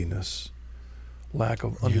emptiness, lack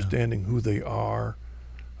of understanding who they are,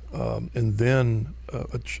 and then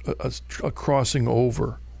a crossing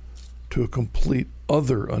over to a complete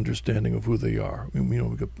other understanding of who they are. We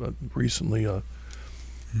got recently a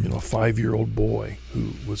 5-year-old boy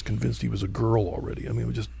who was convinced he was a girl already. I mean, it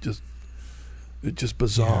was it's just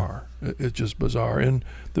bizarre. Yeah. It's just bizarre. And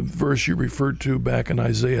the verse you referred to back in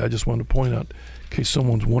Isaiah, I just wanted to point out, in case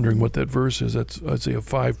someone's wondering what that verse is, that's Isaiah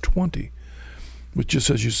 5:20, which just,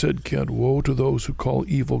 as you said, Ken, woe to those who call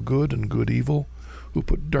evil good and good evil, who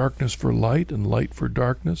put darkness for light and light for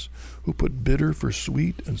darkness, who put bitter for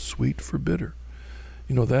sweet and sweet for bitter.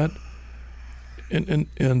 That, and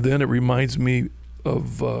then it reminds me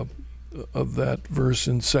that verse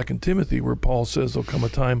in 2 Timothy where Paul says there'll come a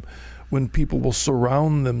time when people will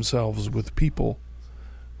surround themselves with people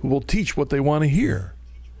who will teach what they want to hear.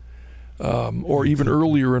 Or even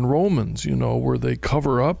earlier in Romans, where they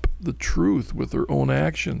cover up the truth with their own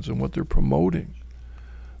actions and what they're promoting.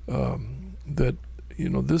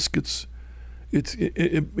 This gets,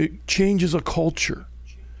 it changes a culture.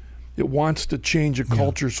 It wants to change a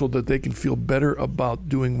culture so that they can feel better about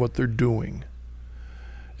doing what they're doing,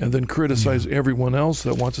 and then criticize everyone else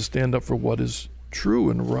that wants to stand up for what is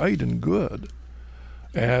true and right and good,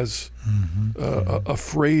 as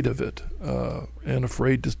afraid of it and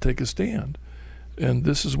afraid to take a stand. And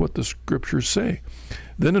this is what the scriptures say.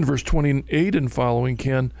 Then in verse 28 and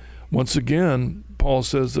following, once again, Paul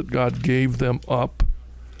says that God gave them up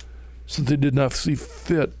since they did not see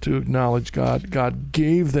fit to acknowledge God. God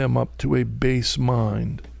gave them up to a base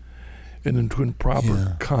mind and into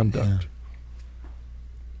improper conduct.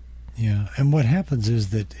 Yeah, and what happens is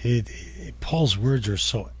that Paul's words are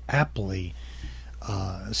so aptly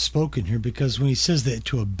spoken here, because when he says that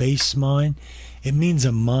to a base mind, it means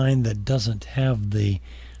a mind that doesn't have the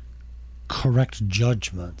correct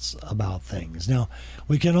judgments about things. Now,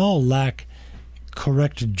 we can all lack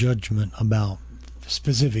correct judgment about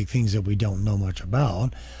specific things that we don't know much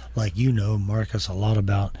about, like Marcus, a lot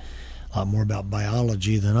more about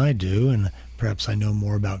biology than I do, and perhaps I know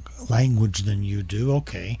more about language than you do.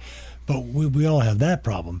 Okay, but we all have that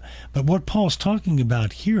problem. But what Paul's talking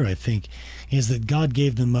about here, I think, is that God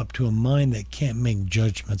gave them up to a mind that can't make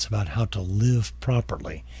judgments about how to live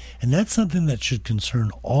properly. And that's something that should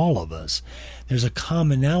concern all of us. There's a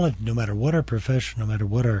commonality, no matter what our profession, no matter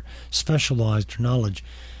what our specialized knowledge,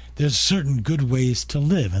 there's certain good ways to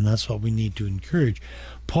live, and that's what we need to encourage.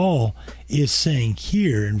 Paul is saying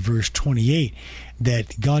here in verse 28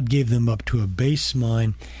 that God gave them up to a base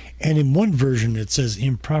mind, and in one version it says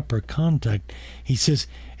improper conduct. He says,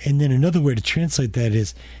 and then another way to translate that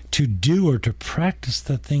is to do or to practice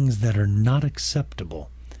the things that are not acceptable.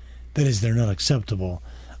 That is, they're not acceptable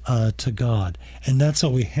to God. And that's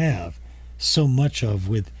what we have so much of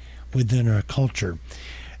within our culture.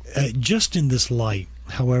 Just in this light,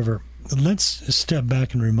 however, let's step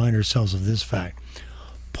back and remind ourselves of this fact.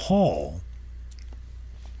 Paul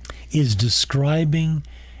is describing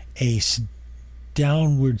a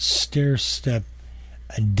downward stair-step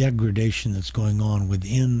degradation that's going on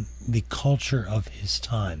within the culture of his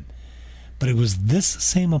time. But it was this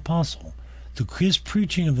same apostle, through his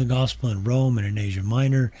preaching of the gospel in Rome and in Asia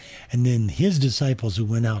Minor, and then his disciples who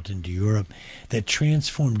went out into Europe, that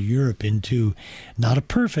transformed Europe into not a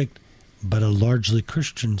perfect, but a largely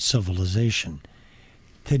Christian civilization.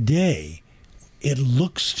 Today, it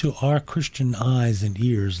looks to our Christian eyes and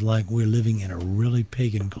ears like we're living in a really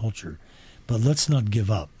pagan culture. But let's not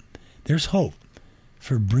give up. There's hope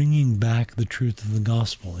for bringing back the truth of the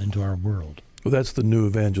gospel into our world. Well, that's the new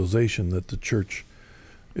evangelization that the church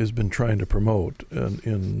has been trying to promote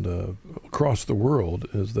across the world,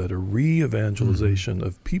 is that a re-evangelization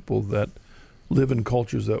of people that live in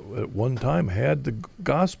cultures that at one time had the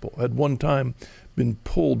gospel, had one time been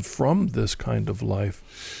pulled from this kind of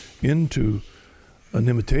life into an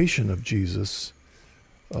imitation of Jesus,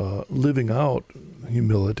 living out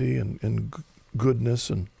humility and goodness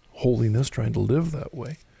and holiness, trying to live that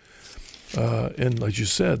way. And as you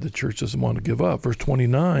said, the church doesn't want to give up. Verse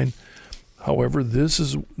 29, however, this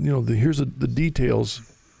is, here's the details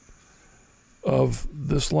of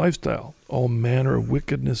this lifestyle. All manner of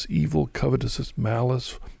wickedness, evil, covetousness,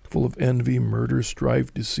 malice, full of envy, murder,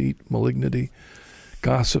 strife, deceit, malignity,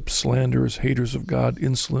 gossip, slanderers, haters of God,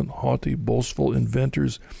 insolent, haughty, boastful,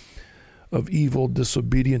 inventors of evil,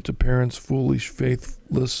 disobedient to parents, foolish,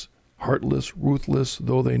 faithless, heartless, ruthless,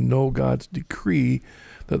 though they know God's decree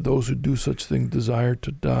that those who do such things deserve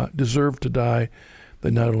to die, they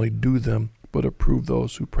not only do them, but approve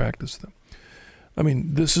those who practice them. I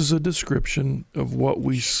mean, this is a description of what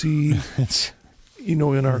we see, in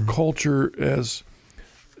our culture as,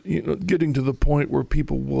 getting to the point where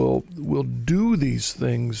people will do these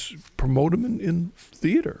things, promote them in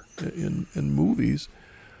theater, in movies,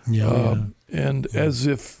 and as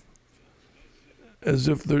if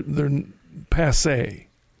they're passé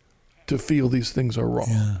to feel these things are wrong.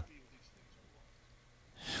 Yeah.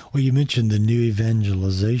 Well, you mentioned the new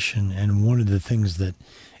evangelization, and one of the things that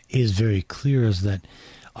is very clear is that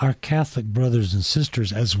our Catholic brothers and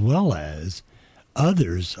sisters, as well as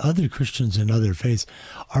other Christians in other faiths,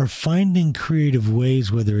 are finding creative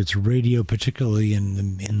ways, whether it's radio, particularly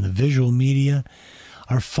in the visual media,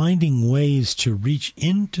 are finding ways to reach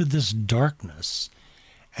into this darkness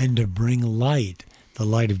and to bring light the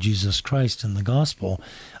light of Jesus Christ and the gospel,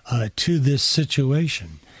 to this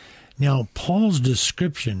situation. Now, Paul's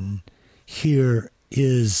description here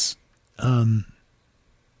is an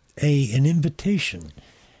invitation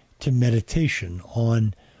to meditation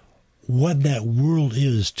on what that world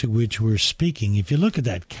is to which we're speaking. If you look at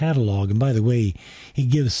that catalog, and by the way, he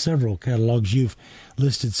gives several catalogs. You've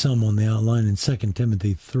listed some on the outline in 2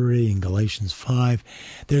 Timothy 3 and Galatians 5.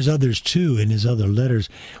 There's others too in his other letters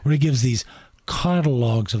where he gives these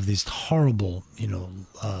catalogs of this horrible,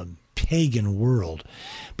 pagan world.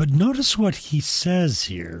 But notice what he says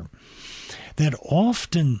here, that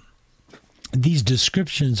often these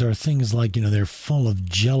descriptions are things like, they're full of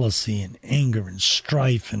jealousy and anger and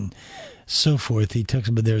strife and so forth. He talks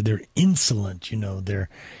about they're insolent, they're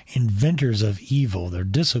inventors of evil, they're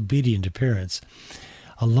disobedient to parents.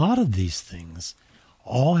 A lot of these things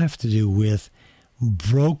all have to do with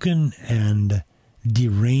broken and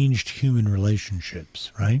deranged human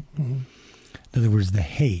relationships, right? Mm-hmm. In other words, the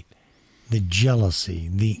hate, the jealousy,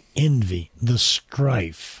 the envy, the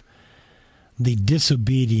strife, the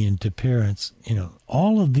disobedient to parents,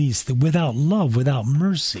 all of these, without love, without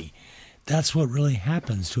mercy. That's what really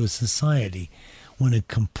happens to a society when it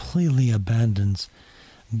completely abandons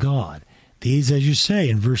God. These, as you say,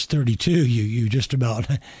 in verse 32, you just about,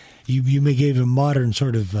 you may give a modern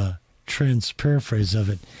sort of paraphrase of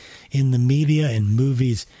it. In the media and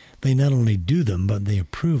movies, they not only do them, but they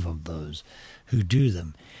approve of those who do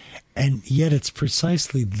them. And yet it's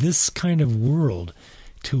precisely this kind of world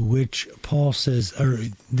to which Paul says, or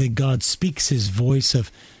that God speaks his voice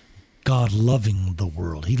of God loving the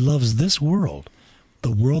world. He loves this world,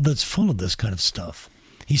 the world that's full of this kind of stuff.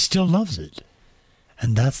 He still loves it.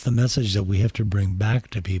 And that's the message that we have to bring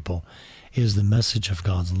back to people, is the message of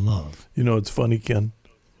God's love. It's funny, Ken,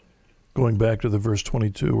 going back to the verse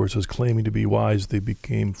 22 where it says, claiming to be wise, they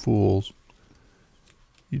became fools.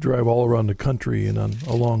 You drive all around the country, and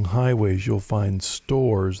along highways, you'll find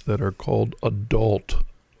stores that are called adult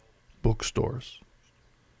bookstores.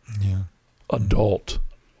 Yeah. Adult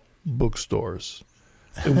bookstores,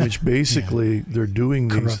 in which basically they're doing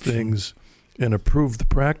these Corruption. things and approve the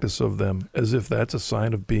practice of them as if that's a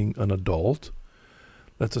sign of being an adult.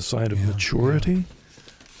 That's a sign of maturity.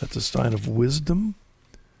 That's a sign of wisdom.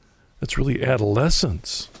 That's really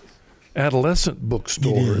adolescence. Adolescent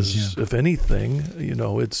bookstores, if anything,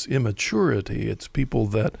 it's immaturity. It's people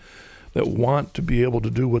that want to be able to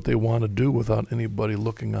do what they want to do without anybody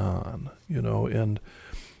looking on, and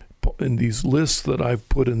in these lists that I've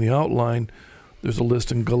put in the outline, there's a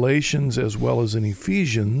list in Galatians as well as in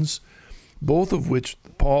Ephesians, both of which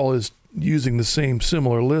Paul is using the same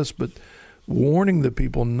similar list, but warning the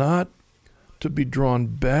people not to be drawn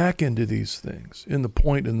back into these things. And the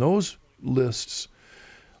point in those lists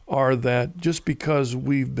are that just because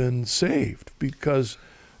we've been saved, because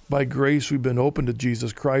by grace we've been open to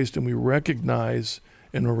Jesus Christ and we recognize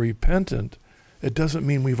and are repentant, it doesn't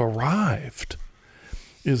mean we've arrived.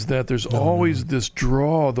 Is that there's always this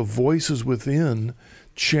draw, the voices within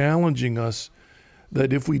challenging us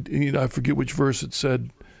that if we, I forget which verse it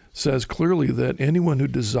says clearly that anyone who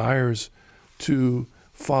desires to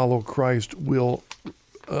follow Christ will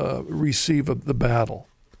receive the battle,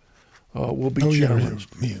 will be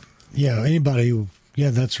challenged. Yeah, anybody who,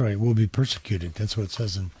 that's right, will be persecuted. That's what it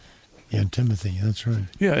says in Timothy. That's right.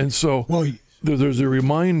 Yeah, and so there's a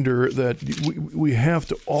reminder that we have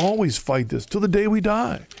to always fight this till the day we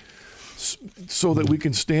die so that we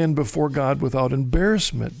can stand before God without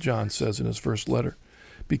embarrassment, John says in his first letter,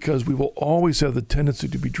 because we will always have the tendency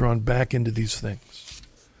to be drawn back into these things.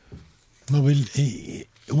 Well,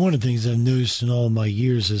 one of the things I've noticed in all my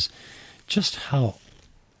years is just how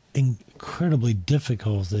incredibly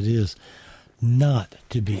difficult it is not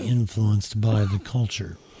to be influenced by the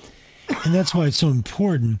culture. And that's why it's so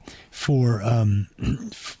important for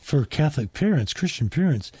Catholic parents, Christian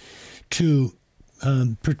parents, to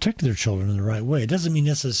protect their children in the right way. It doesn't mean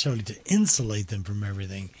necessarily to insulate them from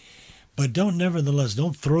everything, but don't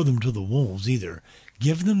throw them to the wolves either.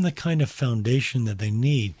 Give them the kind of foundation that they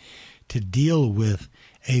need to deal with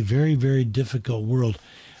a very, very difficult world.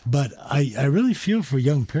 But I really feel for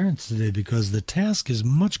young parents today, because the task is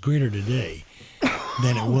much greater today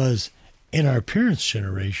than it was in our parents'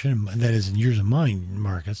 generation, that is in years of mine,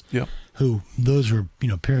 Marcus, who those were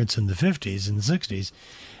parents in the 50s and the 60s,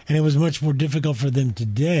 and it was much more difficult for them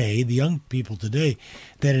today, the young people today,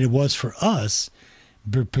 than it was for us,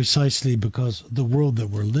 precisely because the world that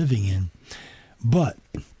we're living in. But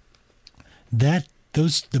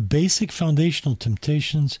the basic foundational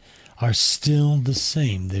temptations are still the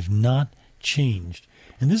same. They've not changed.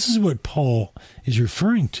 And this is what Paul is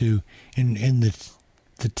referring to in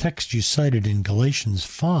the the text you cited in Galatians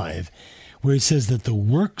 5, where it says that the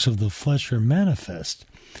works of the flesh are manifest.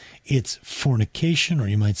 It's fornication, or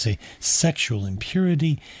you might say sexual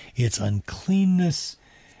impurity, it's uncleanness,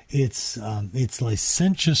 it's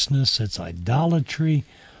licentiousness, it's idolatry,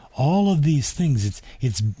 all of these things.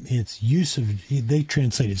 It's use of, they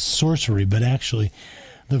translated sorcery, but actually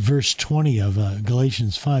the verse 20 of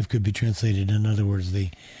Galatians 5 could be translated, in other words, the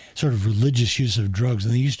sort of religious use of drugs.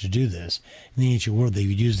 And they used to do this in the ancient world. They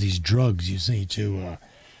would use these drugs, you see, to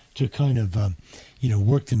kind of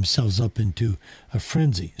work themselves up into a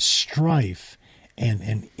frenzy. Strife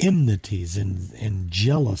and enmities and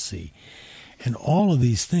jealousy and all of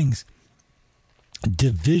these things.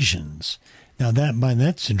 Divisions. Now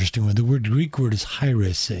that's interesting. The Greek word is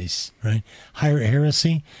hereses, right?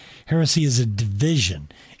 Heresy. Heresy is a division.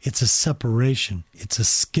 It's a separation. It's a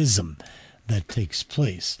schism that takes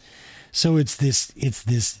place. So it's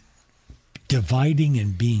this dividing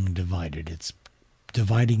and being divided. It's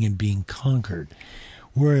dividing and being conquered.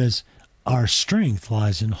 Whereas our strength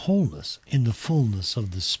lies in wholeness, in the fullness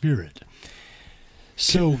of the Spirit.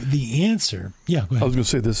 So the answer, yeah, go ahead. I was going to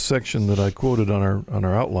say this section that I quoted on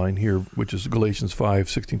our outline here, which is Galatians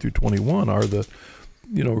 5:16-21, are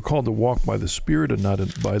we're called to walk by the Spirit and not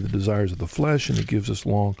by the desires of the flesh, and it gives us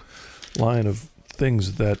long line of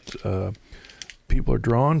things that people are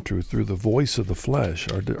drawn to through the voice of the flesh,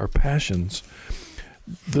 our passions.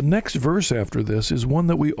 The next verse after this is one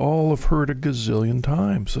that we all have heard a gazillion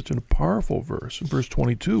times, such a powerful verse. Verse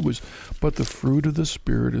 22 was, "But the fruit of the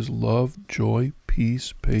Spirit is love, joy,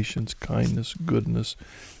 peace, patience, kindness, goodness,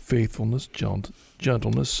 faithfulness,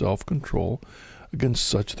 gentleness, self-control. Against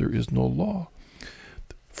such there is no law."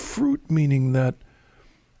 Fruit meaning that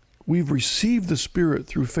we've received the Spirit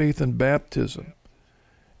through faith and baptism,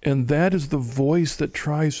 and that is the voice that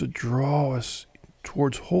tries to draw us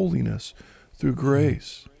towards holiness through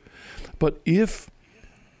grace. But if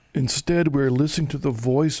instead we're listening to the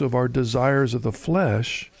voice of our desires of the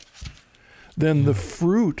flesh, then the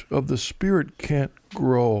fruit of the Spirit can't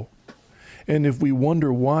grow. And if we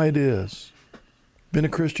wonder why it is, been a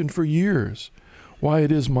Christian for years, why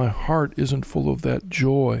it is my heart isn't full of that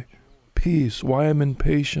joy, peace, why I'm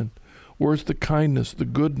impatient, where's the kindness, the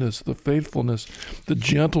goodness, the faithfulness, the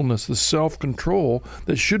gentleness, the self-control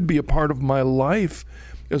that should be a part of my life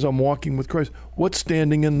as I'm walking with Christ? What's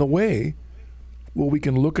standing in the way? Well, we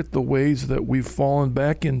can look at the ways that we've fallen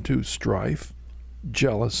back into strife,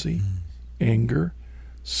 jealousy, anger,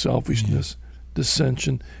 selfishness,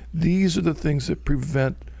 dissension. These are the things that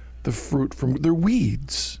prevent the fruit from, they're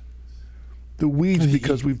weeds. The weeds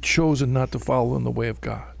because we've chosen not to follow in the way of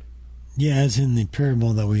God. Yeah, as in the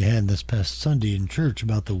parable that we had this past Sunday in church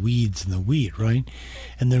about the weeds and the wheat, right?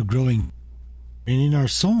 And they're growing, and in our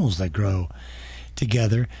souls they grow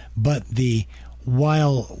together. But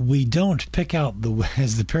while we don't pick out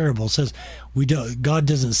as the parable says, God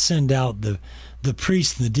doesn't send out the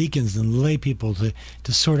priests and the deacons and the lay people to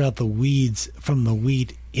sort out the weeds from the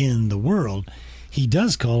wheat in the world. He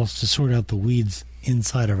does call us to sort out the weeds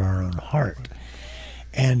inside of our own heart.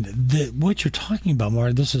 And what you're talking about,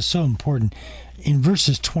 Mark, this is so important. In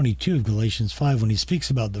verses 22 of Galatians 5, when he speaks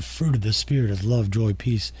about the fruit of the Spirit as love, joy,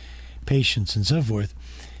 peace, patience, and so forth,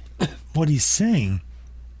 what he's saying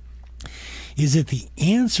is that the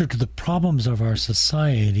answer to the problems of our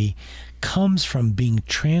society comes from being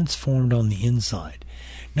transformed on the inside.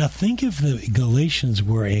 Now think if the Galatians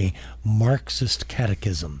were a Marxist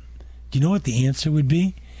catechism. Do you know what the answer would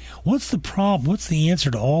be? What's the problem? What's the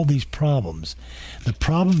answer to all these problems? The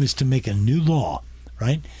problem is to make a new law,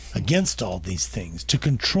 right, against all these things, to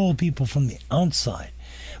control people from the outside.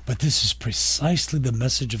 But this is precisely the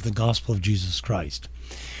message of the gospel of Jesus Christ,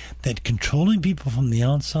 that controlling people from the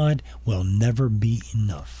outside will never be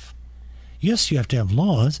enough. Yes, you have to have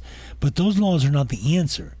laws, but those laws are not the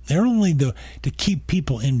answer. They're only to keep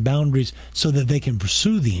people in boundaries so that they can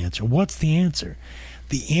pursue the answer. What's the answer?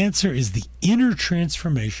 The answer is the inner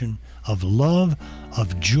transformation of love,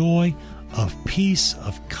 of joy, of peace,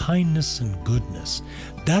 of kindness and goodness.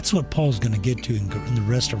 That's what Paul's going to get to in the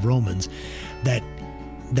rest of Romans, that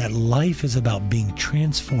life is about being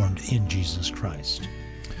transformed in Jesus Christ.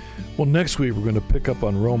 Well, next week we're going to pick up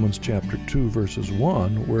on Romans chapter 2, verses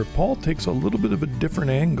 1, where Paul takes a little bit of a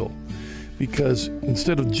different angle. Because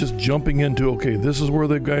instead of just jumping into, okay, this is where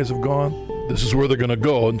the guys have gone, this is where they're going to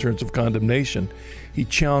go in terms of condemnation, he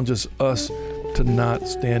challenges us to not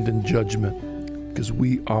stand in judgment, because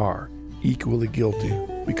we are equally guilty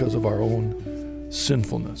because of our own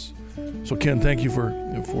sinfulness. So Ken, thank you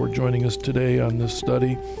for joining us today on this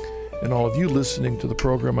study. and all of you listening to the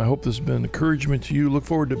program. I hope this has been encouragement to you. Look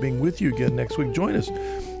forward to being with you again next week. Join us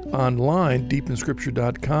online,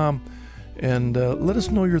 deepinscripture.com, and let us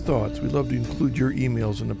know your thoughts. We'd love to include your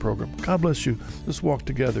emails in the program. God bless you. Let's walk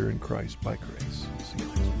together in Christ by grace.